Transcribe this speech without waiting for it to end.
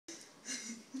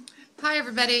Hi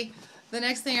everybody. The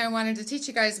next thing I wanted to teach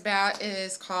you guys about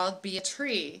is called Be a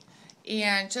Tree.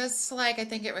 And just like I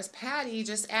think it was Patty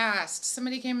just asked,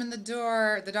 somebody came in the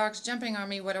door, the dog's jumping on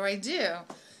me, what do I do?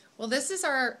 Well, this is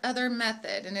our other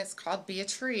method and it's called Be a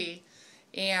Tree.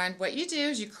 And what you do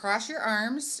is you cross your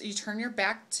arms, you turn your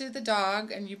back to the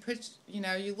dog and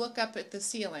you look up at the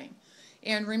ceiling.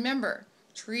 And remember,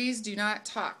 trees do not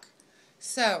talk.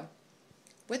 So,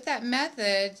 with that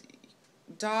method,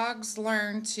 dogs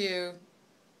learn to,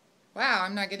 wow,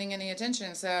 I'm not getting any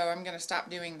attention, so I'm going to stop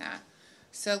doing that.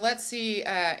 So let's see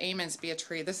Eamon's Be a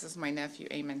Tree. This is my nephew,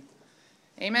 Eamon.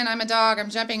 Eamon, I'm a dog. I'm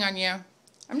jumping on you.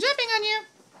 I'm jumping on you.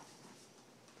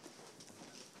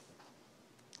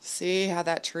 See how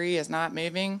that tree is not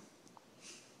moving?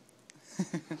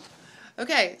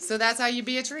 Okay, so that's how you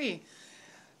be a tree.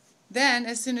 Then,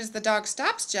 as soon as the dog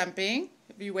stops jumping,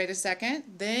 if you wait a second,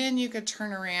 then you could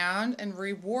turn around and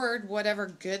reward whatever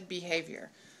good behavior.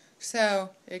 So,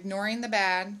 ignoring the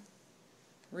bad,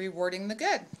 rewarding the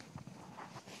good.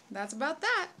 That's about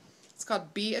that. It's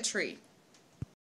called Be a Tree.